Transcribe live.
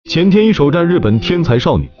前天一首战日本天才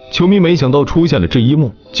少女，球迷没想到出现了这一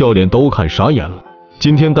幕，教练都看傻眼了。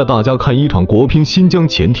今天带大家看一场国乒新疆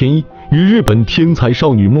前天一与日本天才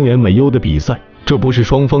少女木原美优的比赛，这不是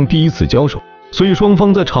双方第一次交手，所以双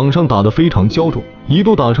方在场上打得非常焦灼，一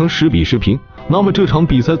度打成10比10平。那么这场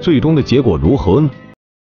比赛最终的结果如何呢？